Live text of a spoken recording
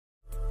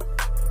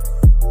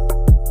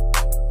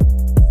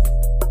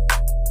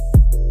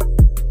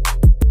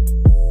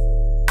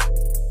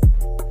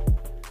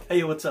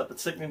Hey, what's up?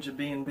 It's Sick Ninja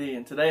B&B,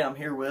 and today I'm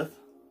here with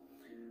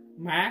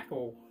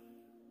Michael.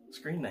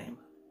 Screen name.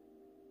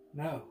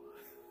 No.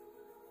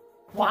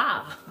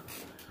 Wow.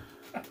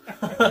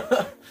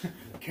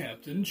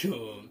 Captain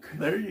Chug.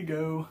 There you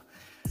go.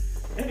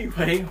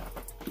 Anyway,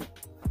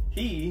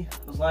 he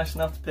was nice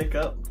enough to pick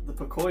up the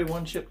Pokoi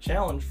One Chip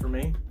Challenge for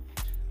me,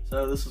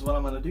 so this is what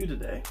I'm going to do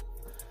today.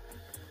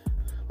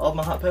 All of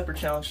my Hot Pepper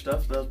Challenge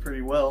stuff does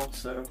pretty well,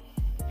 so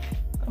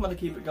I'm going to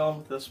keep it going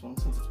with this one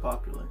since it's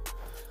popular.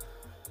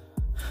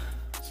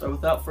 So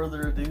without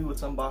further ado,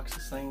 let's unbox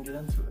this thing and get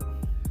into it.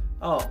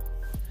 Oh,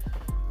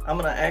 I'm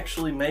going to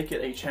actually make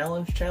it a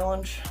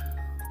challenge.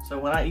 So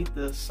when I eat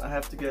this, I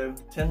have to go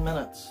 10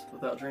 minutes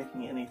without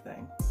drinking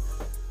anything.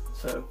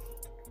 So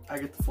I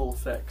get the full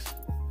effects.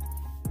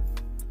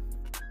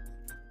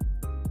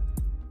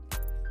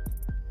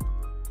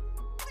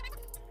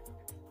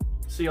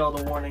 See all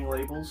the warning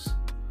labels,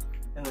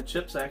 and the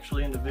chip's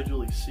actually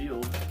individually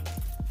sealed.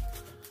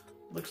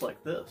 Looks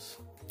like this.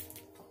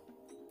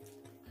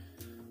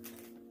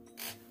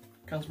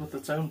 Comes with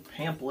its own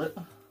pamphlet.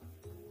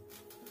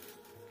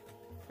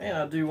 And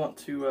I do want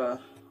to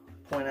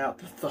point out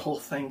that the whole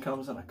thing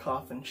comes in a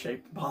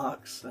coffin-shaped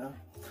box. So.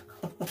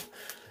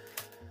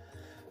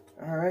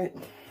 Alright.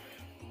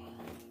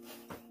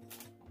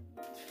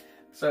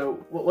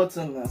 So, what's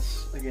in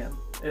this again?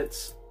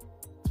 It's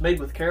made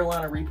with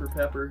Carolina Reaper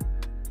pepper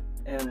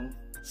and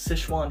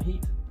Sichuan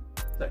heat.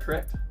 Is that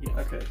correct? Yes.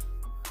 Okay.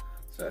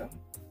 So,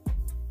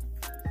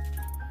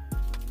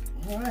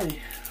 alrighty.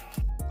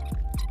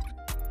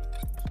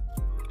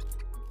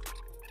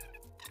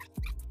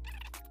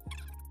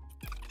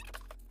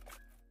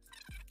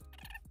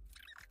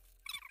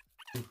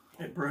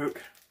 It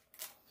broke.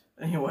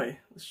 Anyway,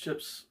 this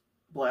chip's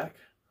black,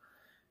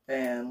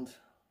 and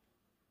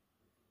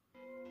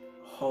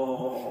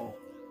oh,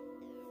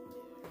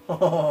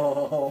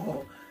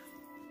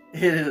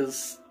 it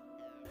is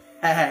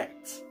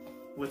packed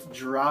with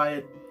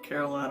dried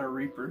Carolina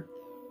Reaper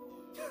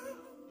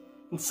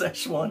and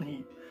Szechuan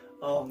heat.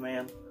 Oh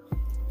man.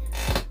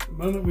 The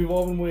moment we've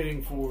all been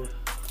waiting for.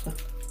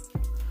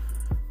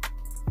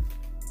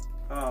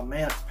 Oh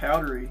man, it's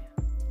powdery.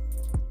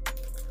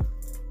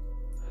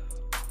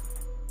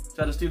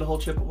 Should I just do the whole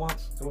chip at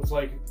once? So it's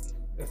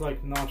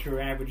like not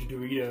your average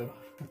Dorito.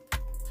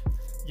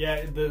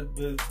 Yeah,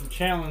 the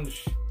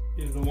challenge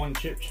is the one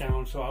chip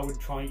challenge, so I would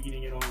try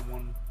eating it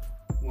on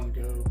one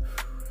go.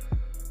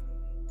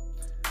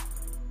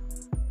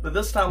 But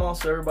this time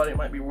also, everybody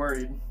might be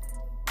worried.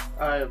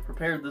 I have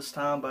prepared this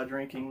time by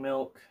drinking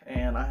milk,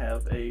 and I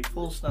have a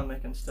full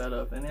stomach instead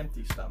of an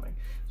empty stomach.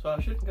 So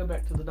I shouldn't go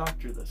back to the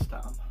doctor this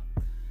time.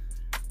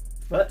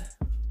 But,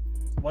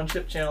 one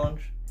chip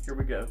challenge, here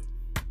we go.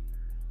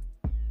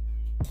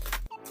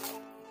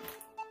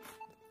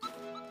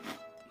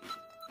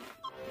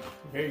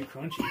 Very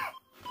crunchy.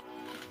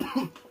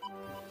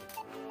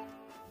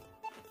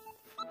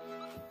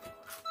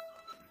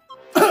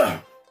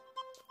 Oh,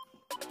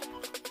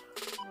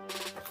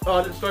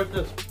 I didn't start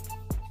this.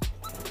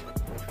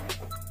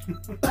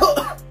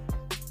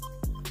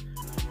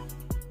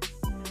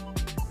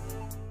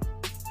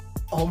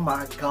 Oh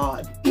my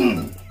God.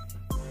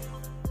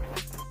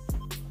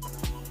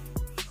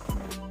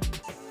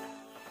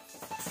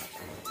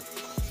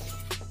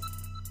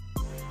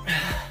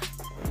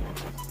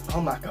 Oh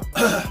my God.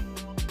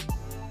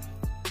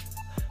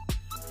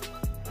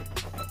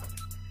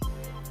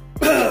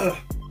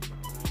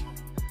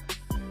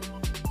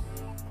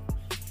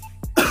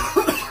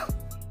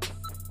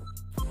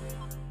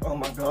 Oh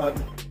my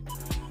God.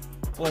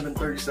 It's only been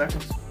 30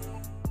 seconds.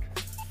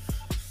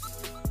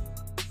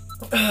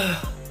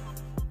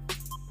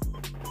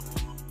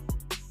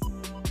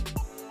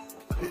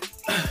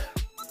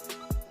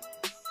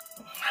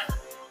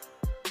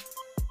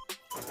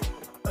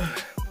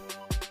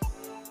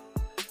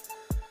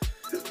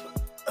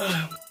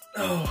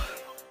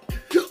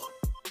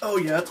 Oh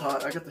yeah, it's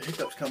hot. I got the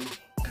hiccups coming.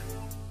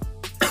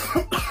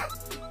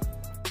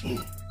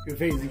 Your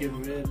face is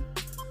getting red.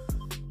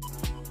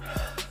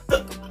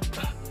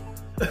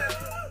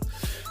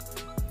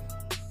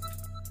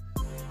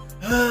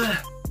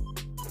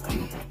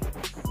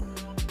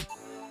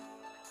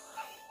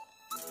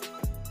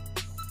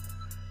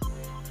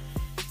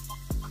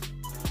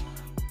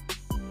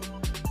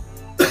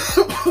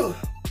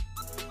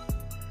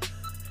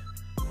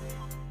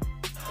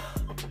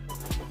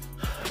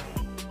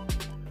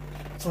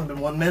 It's only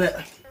been 1 minute.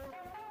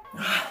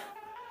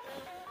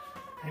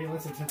 Pay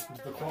less attention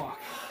to the clock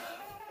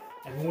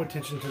and more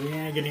attention to the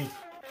agony.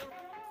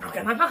 How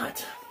can I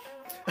not?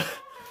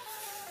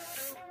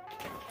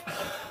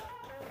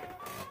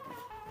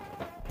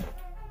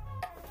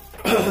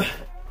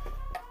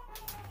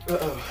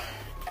 Uh-oh.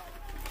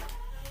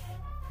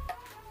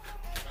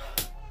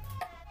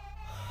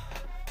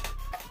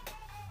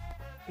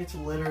 It's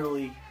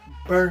literally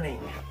burning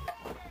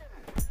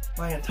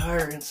my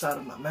entire inside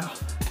of my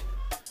mouth.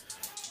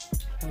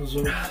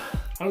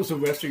 How does the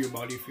rest of your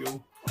body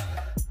feel?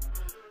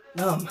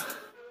 Numb.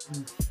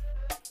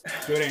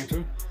 Good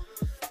answer.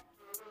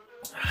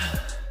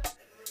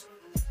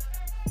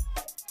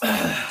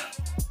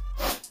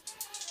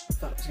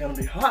 gonna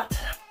be hot.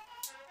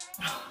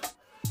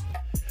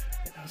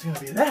 It was gonna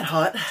be that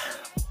hot.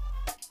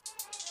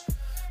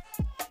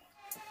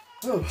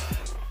 Oh.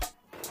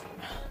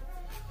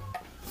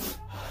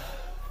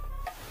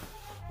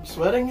 I'm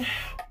sweating.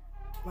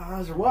 My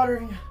eyes are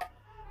watering.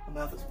 My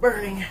mouth is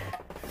burning.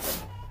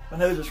 My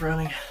nose is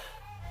running.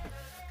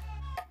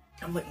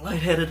 I'm like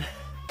lightheaded.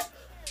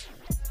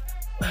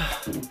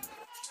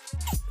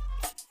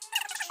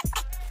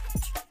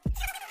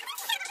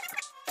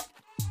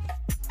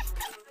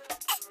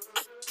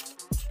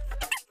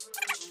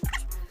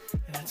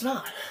 And it's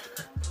not.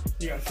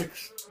 You got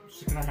six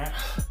and a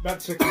half, about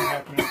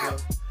 6.5 minutes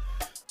left.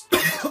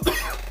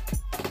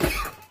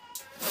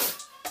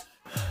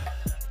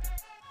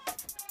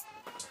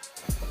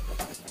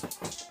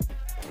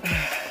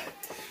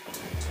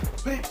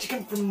 Where did you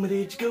come from? Where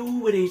did you go?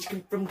 Where did you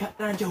come from?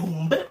 Cotton Eye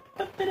Joe.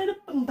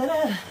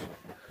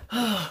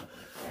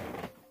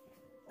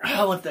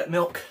 I want that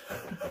milk.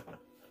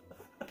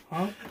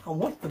 Huh? I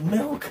want the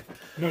milk.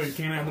 No, you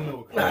can't have the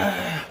milk.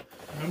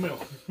 No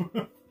milk.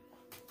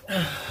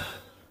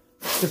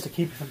 Just to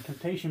keep you from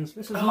temptations.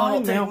 This is my I'll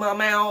take milk. my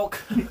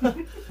milk.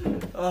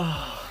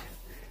 Oh.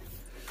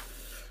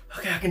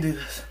 Okay, I can do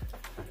this.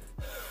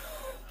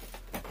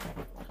 Can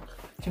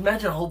you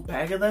imagine a whole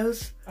bag of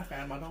those? I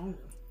found my dong.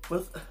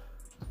 With.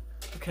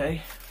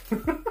 Okay.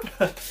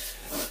 Put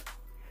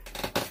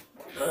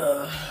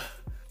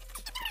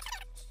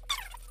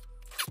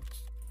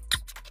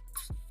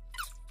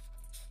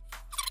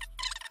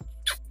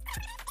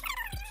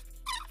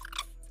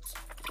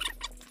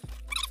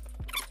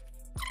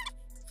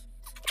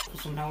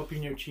some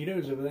jalapeno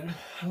Cheetos over there.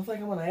 I don't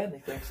think I'm gonna add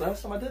anything. So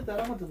last time I did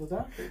that, I went to the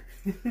doctor.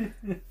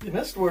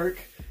 Missed work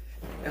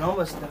and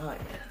almost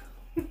died.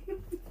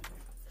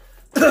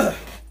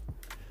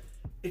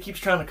 It keeps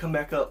trying to come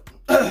back up.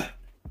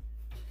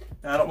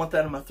 Now, I don't want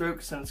that in my throat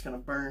because then it's gonna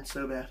burn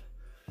so bad.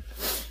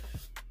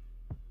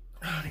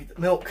 I need the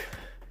milk.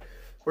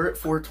 We're at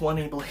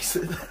 420, blaze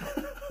it.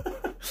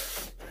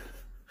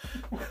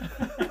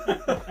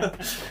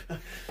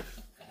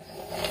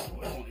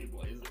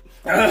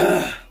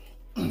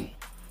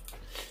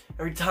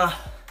 Every time.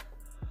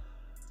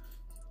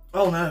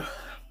 Oh no.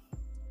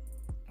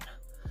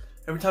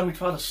 Every time you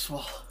try to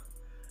swallow.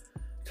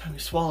 Every time you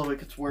swallow, it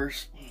gets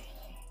worse.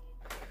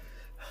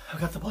 I've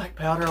got the black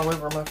powder all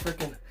over my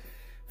freaking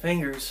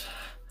fingers.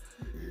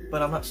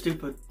 But I'm not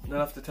stupid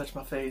enough to touch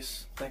my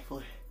face,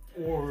 thankfully.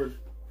 Or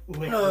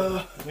lick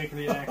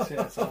the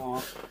accents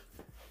off.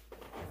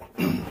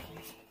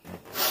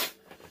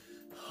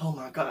 Oh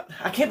my god.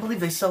 I can't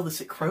believe they sell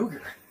this at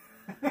Kroger.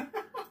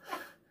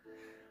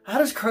 How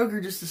does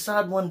Kroger just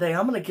decide one day,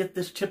 I'm going to get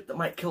this chip that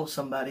might kill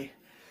somebody?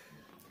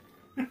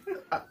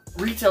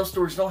 Retail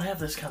stores don't have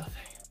this kind of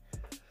thing.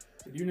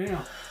 You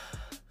now.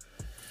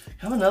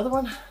 Have another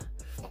one?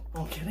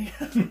 I'm kidding.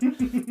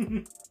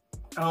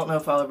 I don't know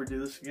if I'll ever do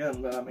this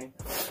again, but I mean,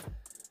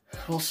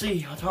 we'll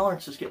see. My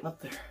tolerance is getting up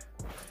there.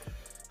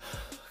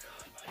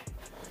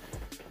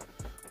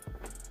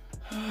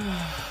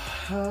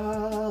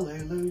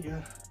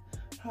 Hallelujah.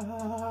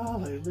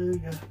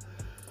 Hallelujah.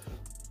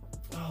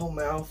 My whole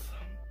mouth.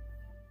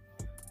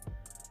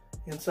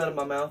 The inside of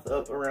my mouth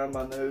up around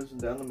my nose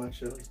and down to my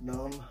chin is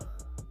numb.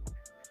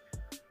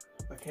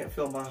 I can't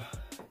feel my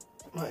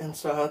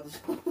insides.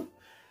 I'm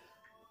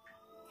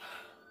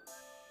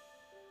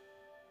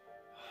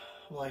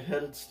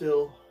lightheaded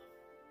still.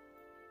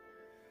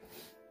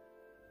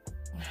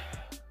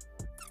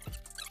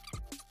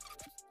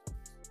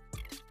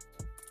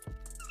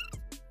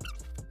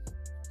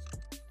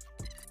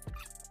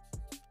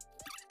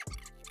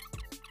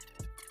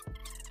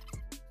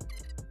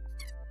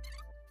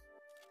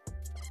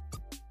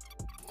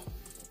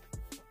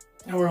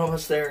 And we're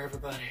almost there,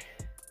 everybody.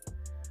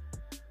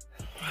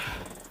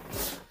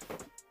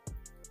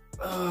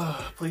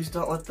 Please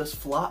don't let this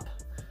flop.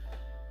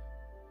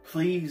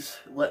 Please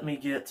let me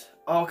get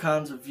all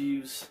kinds of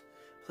views.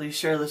 Please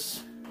share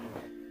this.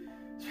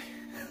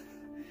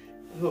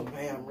 Oh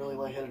man, I'm really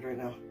lightheaded right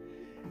now.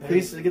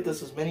 Please get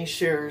this as many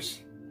shares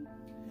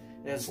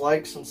and as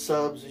likes and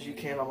subs as you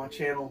can on my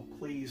channel,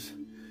 please.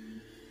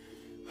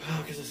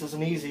 Because this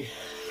isn't easy.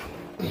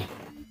 I'm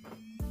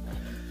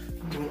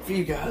doing it for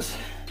you guys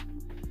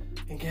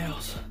and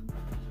gals.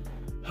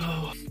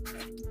 Oh.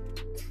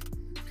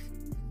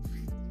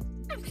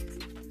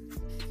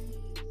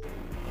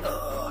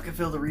 Oh, I can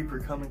feel the Reaper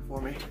coming for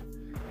me.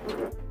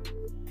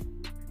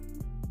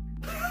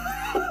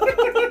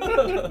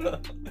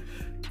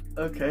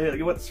 Okay,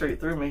 it went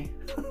straight through me.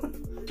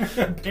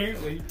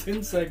 Apparently,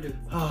 10 seconds.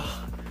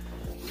 Oh,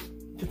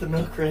 get the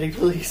milk ready,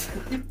 please.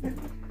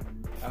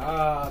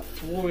 4,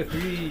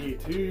 3,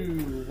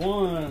 2,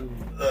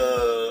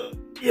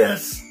 1.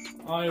 Yes.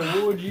 I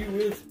award you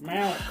with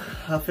milk.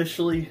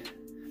 Officially,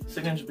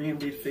 600 BMD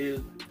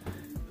defeated.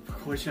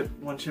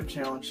 One chip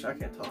challenge. I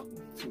can't talk.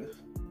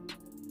 Smith.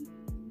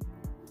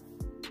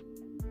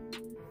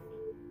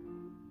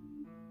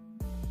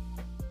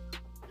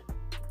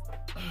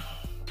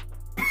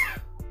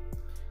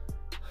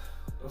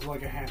 There's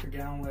like a half a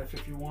gallon left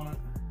if you want it.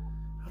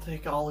 I'll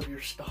take all of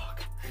your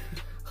stock.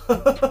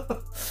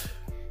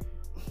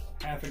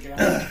 Half a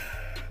gallon.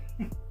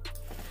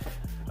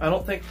 I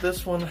don't think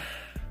this one,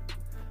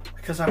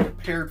 because I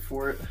prepared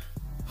for it,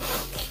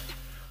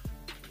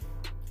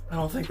 I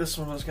don't think this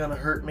one was going to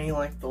hurt me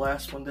like the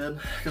last one did.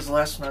 Because the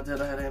last one I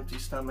did, I had an empty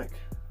stomach.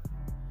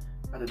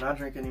 I did not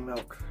drink any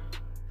milk.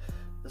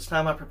 This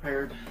time I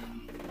prepared.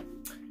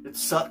 It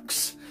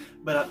sucks,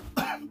 but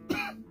I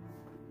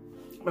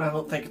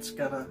don't think it's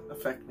going to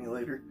affect me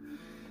later.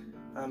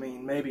 I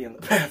mean, maybe in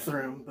the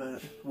bathroom,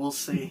 but we'll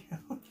see.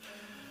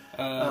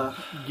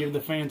 Give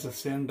the fans a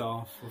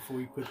send-off before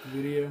we quit the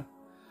video.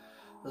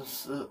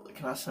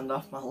 Can I send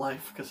off my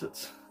life? Because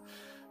it's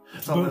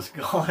almost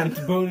gone. It's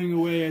boning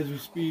away as we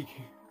speak.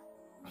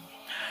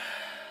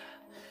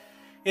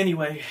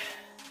 Anyway,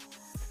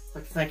 I'd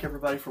like to thank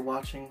everybody for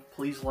watching.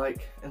 Please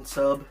like and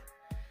sub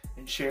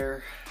and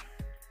share.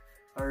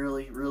 I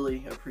really,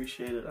 really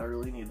appreciate it. I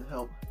really need the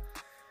help.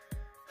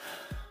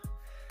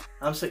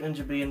 I'm Sick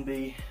Ninja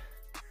B&B.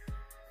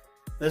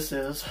 This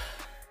is,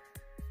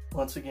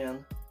 once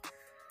again,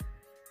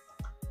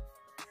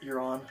 you're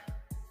on,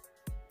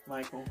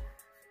 Michael.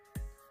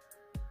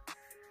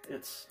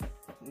 It's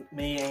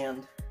me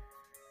and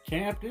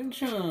Captain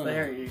Chunk.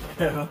 There you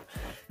go.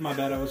 My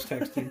bad, I was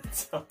texting.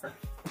 Sorry.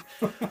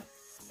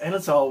 And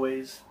as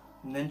always,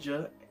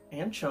 Ninja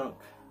and Chunk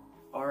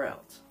are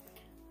out.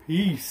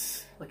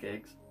 Peace. Like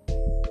eggs.